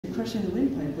You're crushing the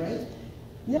windpipe, right?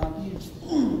 Yeah.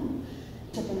 Boom.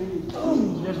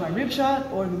 There's my rib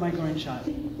shot or my groin shot.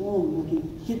 Boom. You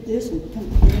can hit this and come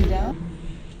down.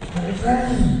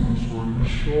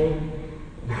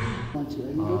 Want to? I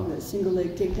can go for that single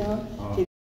leg takedown.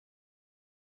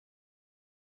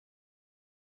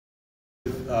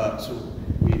 So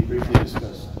we briefly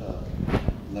discussed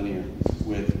linear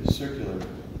with circular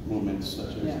movements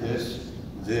such as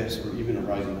this, or even a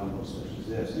rising elbow such as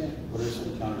this. Yeah. What are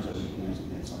some counters that we can use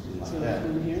against something like that?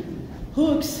 Over here.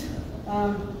 Hooks,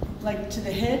 like to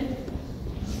the head.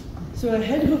 So a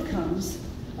head hook comes.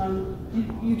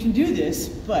 You can do this,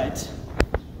 but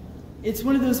it's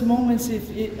one of those moments.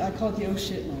 I call it the oh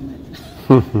shit moment.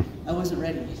 I wasn't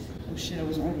ready. Oh shit, I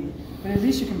wasn't ready. But at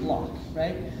least you can block,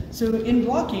 right? So in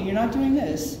blocking, you're not doing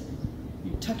this.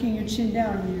 You're tucking your chin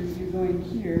down. You're going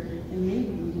here, and maybe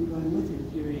even going with it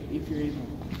if you're able.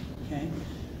 Okay.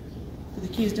 But the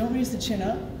key is don't raise the chin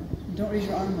up. Don't raise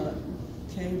your arm up.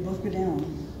 Okay. Both go down.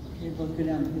 Okay. Both go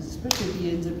down, because especially if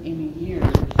he ends up aiming here,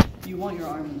 you want your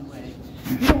arm in the way.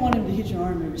 You don't want him to hit your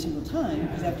arm every single time,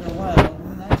 because after a while,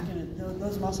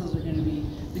 those muscles are going to be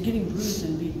getting bruised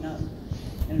and beaten up,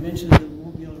 and eventually they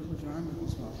won't be able to hold your arm up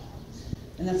as well.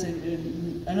 And that's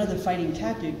another fighting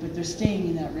tactic, but they're staying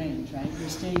in that range, right? They're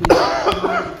staying in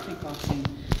that kickboxing.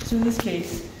 So in this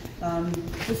case,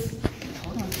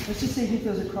 let's just say he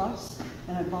throws a cross,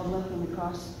 and I ball left on the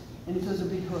cross, and he throws a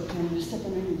big hook, and I just step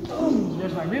underneath. Boom!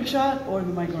 There's my rib shot or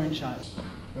my groin shot.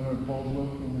 And I ball left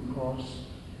on the cross,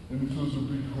 and he throws a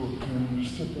big hook, and I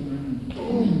just step underneath.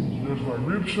 Boom! There's my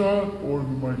rib shot or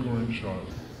my groin shot.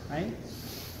 Right?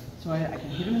 So I can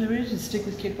hit him in the ribs and stick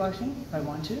with kickboxing if I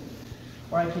want to.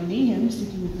 Or I can knee him, stick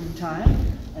him through time,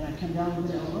 and I come down with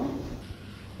an elbow.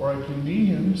 Or I can knee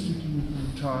him, stick him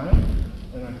through time,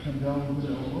 and I come down with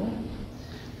an elbow.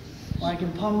 Or I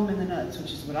can palm him in the nuts,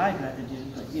 which is what I'd rather do.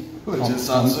 But Which is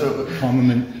not so.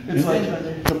 It's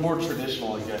like the more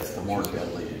traditional it gets, the more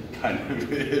deadly it kind of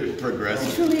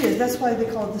progresses. It truly is. That's why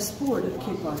they call it the sport of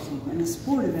kickboxing and the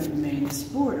sport of MMA and the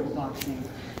sport of boxing.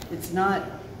 It's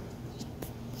not.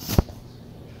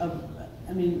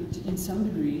 I mean, in some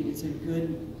degree, it's a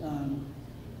good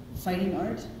fighting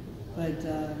art, but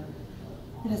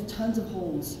it has tons of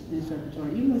holes in its repertoire,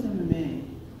 even with MMA,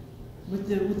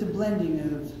 with the blending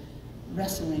of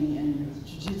wrestling and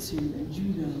jiu-jitsu and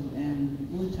judo and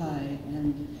Muay Thai,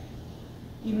 and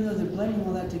even though they're blending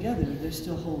all that together, there's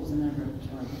still holes in their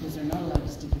repertoire because they're not allowed to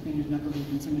stick their fingers knuckle deep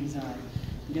in somebody's eye.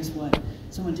 And guess what?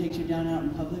 Someone takes you down out in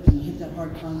public and you hit that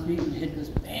hard concrete and your head goes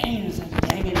bang, and it's like,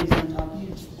 dang it, he's on top of you.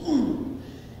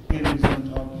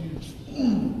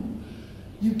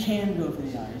 You can go for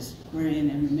the eyes, where in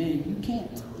MMA you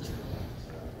can't.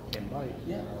 And bite.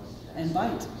 Yeah, and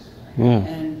bite. Yeah.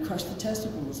 And crush the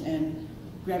testicles and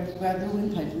grab the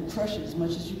windpipe and crush it as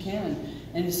much as you can.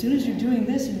 And as soon as you're doing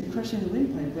this and you're crushing the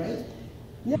windpipe, right?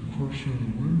 Yeah.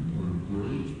 Crushing the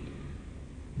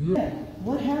windpipe, right? Yeah.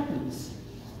 What happens?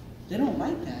 They don't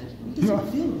like that. It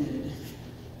doesn't feel good,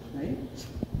 right?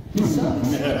 It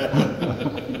sucks.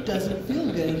 It doesn't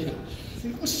feel good.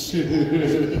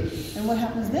 And what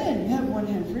happens then? You have one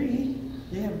hand free.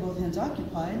 They have both hands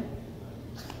occupied.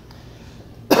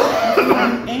 You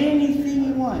can do anything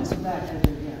you want. So back out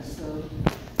there, yeah. So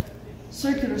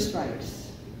circular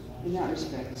strikes in that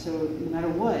respect. So no matter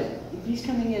what, if he's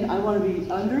coming in, I want to be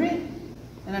under it,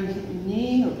 and I'm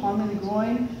kneeing or palming the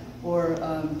groin or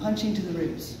punching to the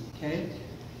ribs. Okay.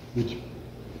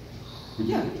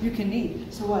 Yeah, you can knee.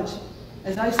 So watch.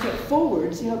 As I step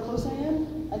forward, see how close I am?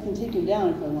 I can take him down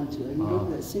if I want to. I can go for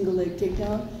that single leg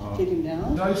takedown, take him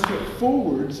down. As I step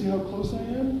forward, see how close I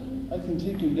am? I can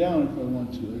take him down if I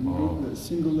want to. I can go for that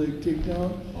single leg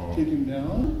takedown, take him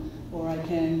down. Or I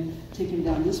can take him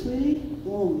down this way.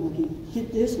 Boom, I can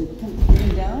hit this and come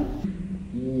him down.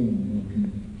 Boom, I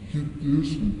can hit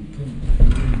this and come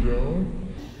him down.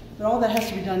 But all that has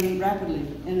to be done rapidly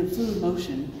in a fluid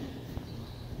motion.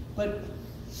 But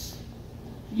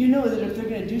you know that if they're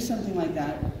going to do something like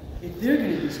that, try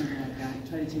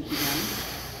to take you down,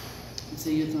 and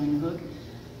say you're throwing a hook,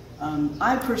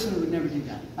 I personally would never do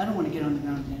that. I don't want to get on the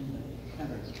ground with anybody,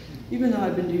 ever. Even though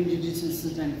I've been doing jiu-jitsu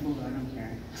since I'm older, I don't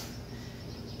care.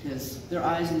 Because their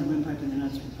eyes and the windpipe and the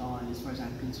nuts are gone as far as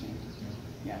I'm concerned.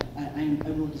 Yeah, I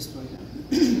will destroy them.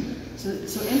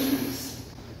 so entrance.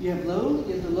 You have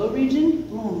the low region,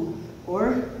 boom,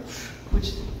 or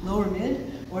which lower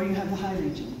mid, or you have the high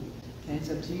region. Okay, it's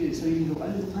up to you. So you can go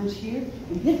under the punch here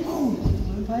and hit, boom, hit the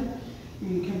windpipe.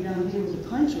 You can come down here with a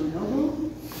punch or an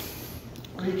elbow,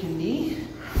 or you can knee,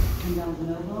 come down with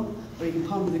an elbow, or you can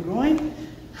palm with the groin.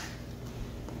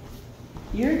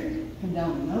 Here, come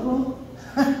down with an elbow.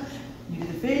 You do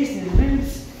the face and the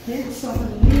ribs.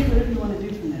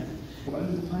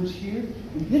 punch here,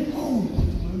 and hit, boom,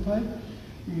 hit the windpipe.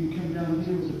 You can come down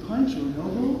here with a punch or an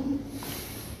elbow,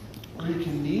 or you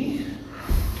can knee,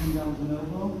 come down with an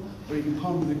elbow, or you can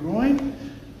palm with the groin.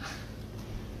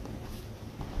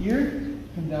 Here,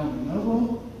 come down with an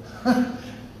elbow.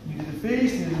 You do the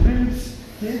face, and the ribs,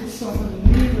 hit, soften the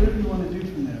knee, whatever you want to do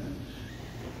from there.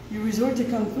 You resort to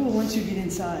Kung Fu once you get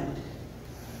inside.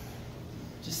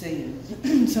 Just saying.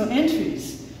 So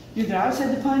entries, you're either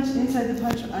outside the punch, inside the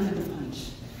punch, or under the punch.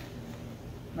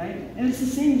 Right? And it's the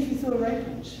same if you throw a right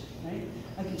punch. Right?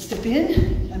 I can step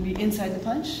in and be inside the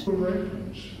punch. A right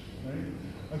punch, right?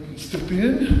 I can step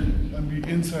in and be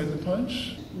inside the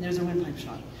punch. And there's a windpipe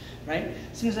shot. Right?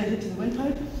 As soon as I hit to the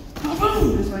windpipe,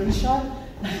 boom! There's my knee shot.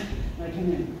 I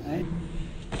come in. Right?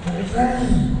 That's where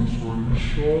you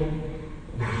shot.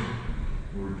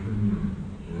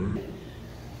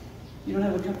 You don't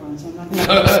have a cup on, so I'm not going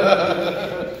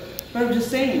to. But I'm just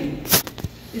saying,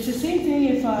 it's the same thing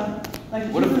if, like.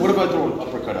 What about throwing an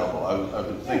uppercut elbow? I've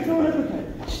been thinking. Throw an about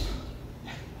uppercut.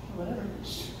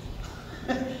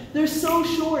 Whatever. They're so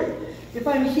short. If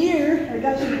I'm here, I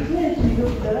got you in the clinch, and you go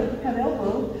for that uppercut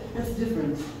elbow, that's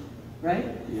different, right?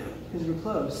 Yeah. Because we're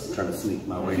close. Trying to sneak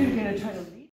my way If you're in. going to try to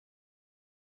leave.